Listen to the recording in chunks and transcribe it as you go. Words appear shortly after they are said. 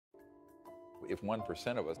if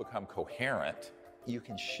 1% of us become coherent, you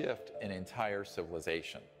can shift an entire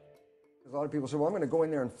civilization. A lot of people say, well, I'm going to go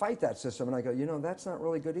in there and fight that system. And I go, you know, that's not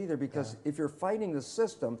really good either, because if you're fighting the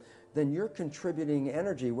system, then you're contributing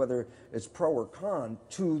energy, whether it's pro or con,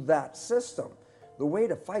 to that system. The way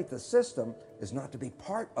to fight the system is not to be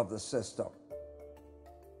part of the system.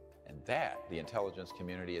 And that the intelligence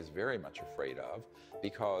community is very much afraid of,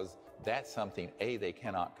 because that's something, A, they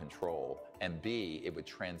cannot control, and B, it would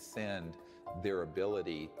transcend their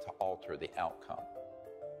ability to alter the outcome.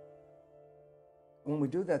 When we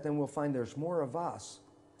do that, then we'll find there's more of us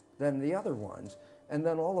than the other ones. And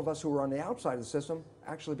then all of us who are on the outside of the system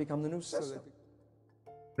actually become the new system.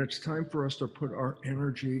 It's time for us to put our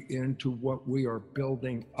energy into what we are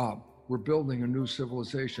building up. We're building a new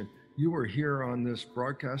civilization. You are here on this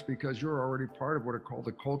broadcast because you're already part of what are called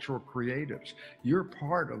the cultural creatives. You're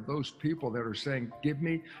part of those people that are saying, give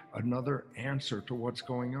me another answer to what's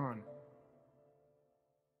going on.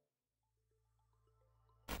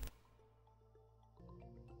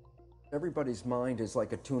 Everybody's mind is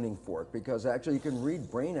like a tuning fork, because actually you can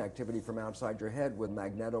read brain activity from outside your head with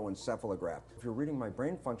magnetoencephalograph. If you're reading my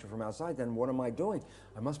brain function from outside, then what am I doing?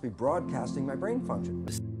 I must be broadcasting my brain function.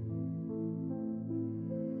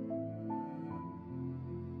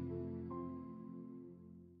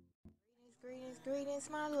 Greetings,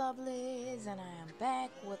 my lovelies, and I am back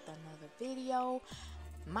with another video.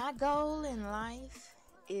 My goal in life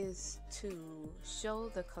is to show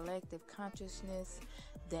the collective consciousness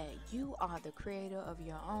that you are the creator of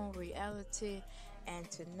your own reality, and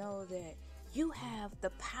to know that you have the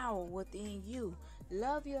power within you.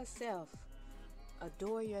 Love yourself,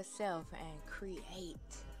 adore yourself, and create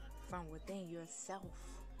from within yourself,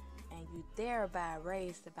 and you thereby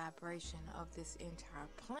raise the vibration of this entire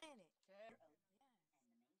planet.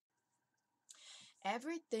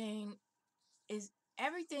 Everything is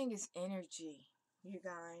energy, you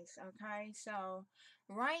guys. Okay, so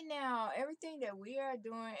right now, everything that we are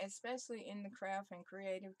doing, especially in the craft and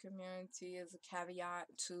creative community, is a caveat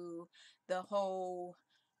to the whole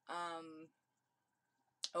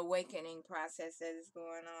awakening process that is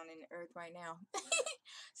going on in the earth right now.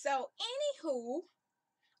 So anywho,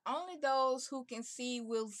 only those who can see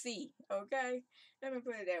will see. Okay, let me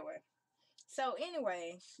put it that way. So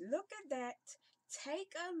anyway, look at that.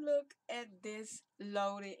 Take a look at this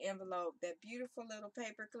loaded envelope, that beautiful little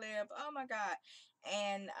paper clip. Oh my God.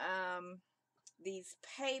 And these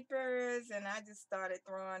papers, and I just started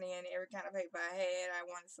throwing in every kind of paper I had. I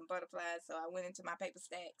wanted some butterflies, so I went into my paper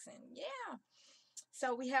stacks, and yeah.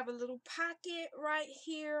 So we have a little pocket right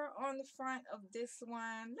here on the front of this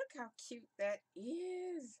one. Look how cute that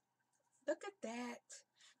is. Look at that.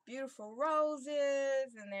 Beautiful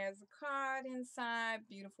roses, and there's a card inside.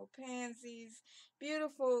 Beautiful pansies.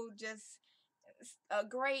 Beautiful, just a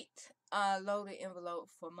great loaded envelope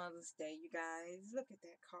for Mother's Day, you guys. Look at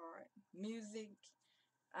that card. Music,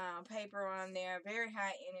 paper on there. Very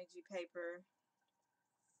high energy paper.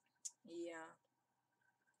 Yeah.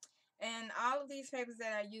 And all of these papers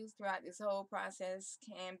that I use throughout this whole process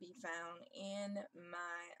can be found in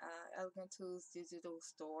my Elegant Tools digital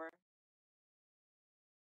store.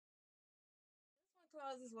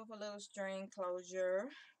 Closes with a little string closure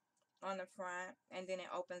on the front, and then it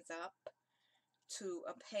opens up to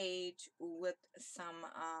a page with some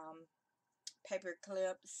paper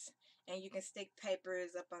clips, and you can stick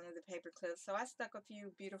papers up under the paper clips. So I stuck a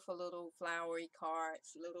few beautiful little flowery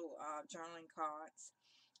cards, little journaling cards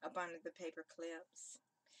up under the paper clips.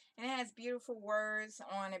 And it has beautiful words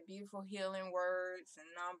on it, beautiful healing words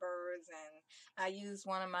and numbers. And I used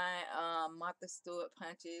one of my Martha Stewart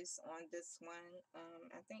punches on this one.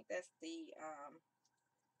 I think that's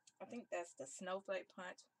the snowflake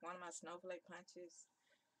punch. One of my snowflake punches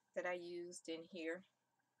that I used in here.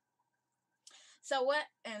 So what?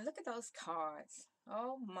 And look at those cards.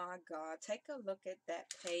 Oh my God! Take a look at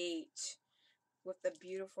that page with the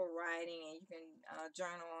beautiful writing, and you can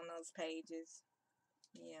journal on those pages.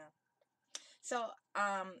 Yeah. So,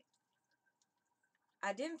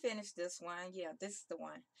 I didn't finish this one. Yeah, this is the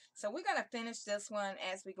one. So we're going to finish this one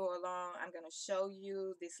as we go along. I'm going to show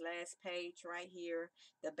you this last page right here,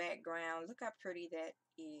 the background. Look how pretty that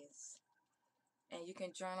is. And you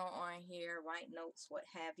can journal on here, write notes, what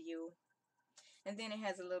have you. And then it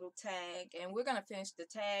has a little tag, and we're going to finish the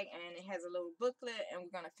tag, and it has a little booklet, and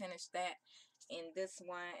we're going to finish that in this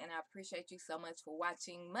one. And I appreciate you so much for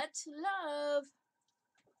watching. Much love.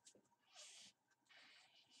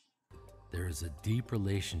 There is a deep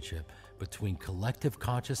relationship between collective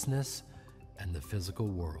consciousness and the physical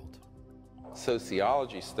world.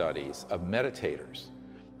 Sociology studies of meditators,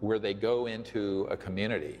 where they go into a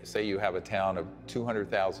community, say you have a town of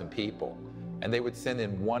 200,000 people, And they would send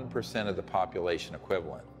in 1% of the population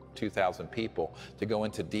equivalent, 2,000 people, to go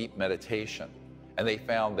into deep meditation. And they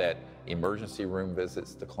found that emergency room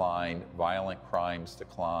visits declined, violent crimes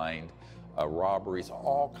declined, robberies,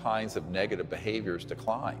 all kinds of negative behaviors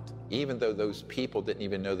declined, even though those people didn't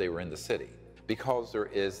even know they were in the city, because there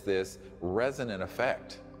is this resonant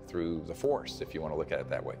effect through the force, if you want to look at it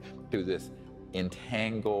that way, through this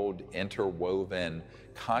entangled, interwoven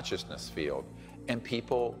consciousness field. And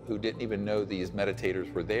people who didn't even know these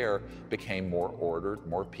meditators were there became more ordered,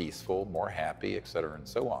 more peaceful, more happy, et cetera, and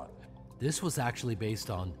so on. This was actually based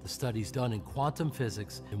on the studies done in quantum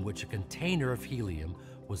physics in which a container of helium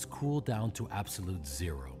was cooled down to absolute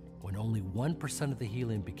zero. When only 1% of the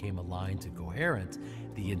helium became aligned to coherent,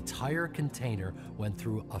 the entire container went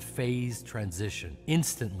through a phase transition,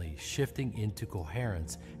 instantly shifting into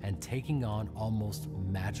coherence and taking on almost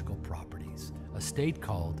magical properties, a state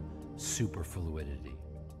called superfluidity.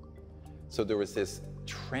 So there was this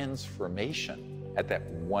transformation at that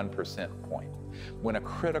 1% point. When a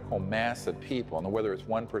critical mass of people, and whether it's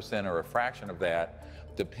 1% or a fraction of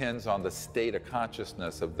that, depends on the state of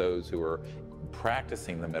consciousness of those who are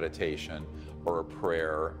practicing the meditation or a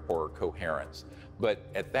prayer or coherence. But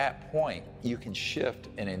at that point, you can shift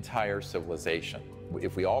an entire civilization.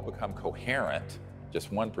 If we all become coherent,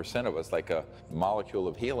 just 1% of us, like a molecule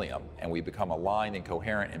of helium, and we become aligned and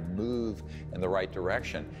coherent and move in the right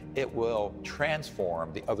direction, it will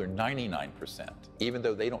transform the other 99%, even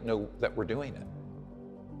though they don't know that we're doing it.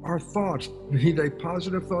 Our thoughts, be they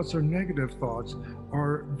positive thoughts or negative thoughts,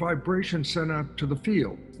 are vibrations sent out to the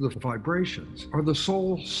field. The vibrations are the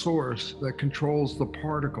sole source that controls the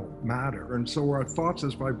particle matter. And so our thoughts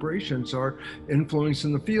as vibrations are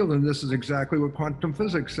influencing the field. And this is exactly what quantum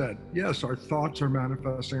physics said. Yes, our thoughts are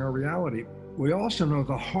manifesting our reality. We also know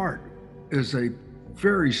the heart is a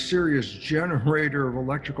very serious generator of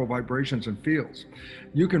electrical vibrations and fields.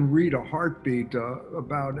 You can read a heartbeat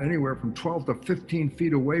about anywhere from 12 to 15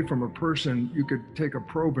 feet away from a person. You could take a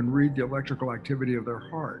probe and read the electrical activity of their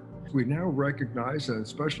heart. We now recognize, and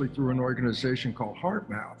especially through an organization called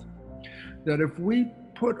HeartMath, that if we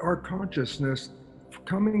put our consciousness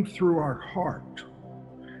coming through our heart,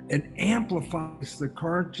 it amplifies the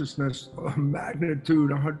consciousness of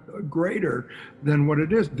magnitude greater than what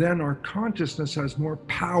it is. Then our consciousness has more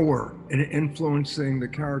power in influencing the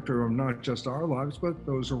character of not just our lives, but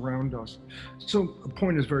those around us. So the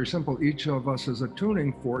point is very simple. Each of us is a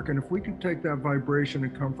tuning fork, and if we can take that vibration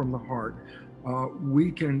and come from the heart,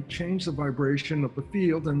 we can change the vibration of the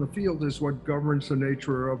field, and the field is what governs the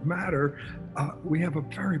nature of matter. We have a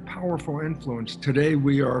very powerful influence. Today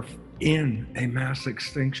we are in a mass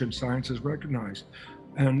extinction, science has recognized.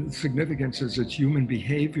 And the significance is it's human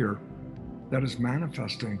behavior that is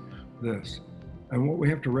manifesting this. And what we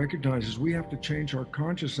have to recognize is we have to change our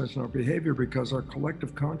consciousness and our behavior, because our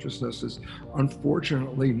collective consciousness is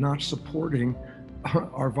unfortunately not supporting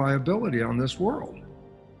our viability on this world.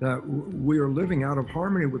 That we are living out of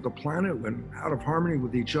harmony with the planet and out of harmony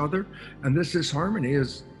with each other. And this disharmony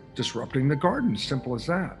is disrupting the garden, simple as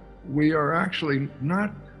that. We are actually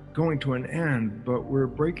not going to an end, but we're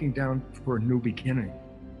breaking down for a new beginning.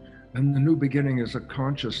 And the new beginning is a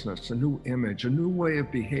consciousness, a new image, a new way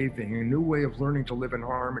of behaving, a new way of learning to live in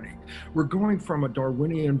harmony. We're going from a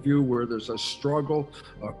Darwinian view where there's a struggle,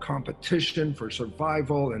 a competition for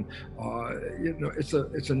survival, and it's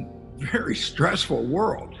a very stressful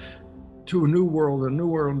world, to a new world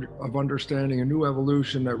of understanding, a new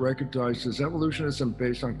evolution that recognizes evolution isn't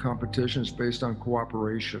based on competition, it's based on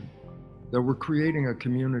cooperation. That we're creating a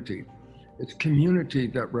community. It's community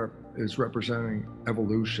that is representing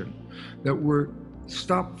evolution. That we're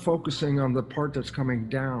stop focusing on the part that's coming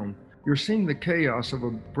down. You're seeing the chaos of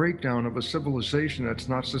a breakdown of a civilization that's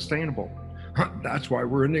not sustainable. That's why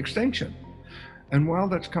we're in extinction. And while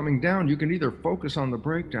that's coming down, you can either focus on the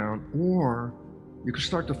breakdown, or you can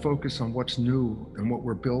start to focus on what's new and what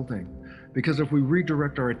we're building. Because if we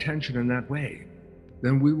redirect our attention in that way,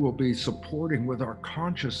 then we will be supporting with our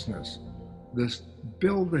consciousness this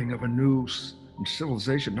building of a new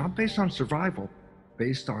civilization, not based on survival,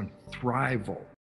 based on thrival.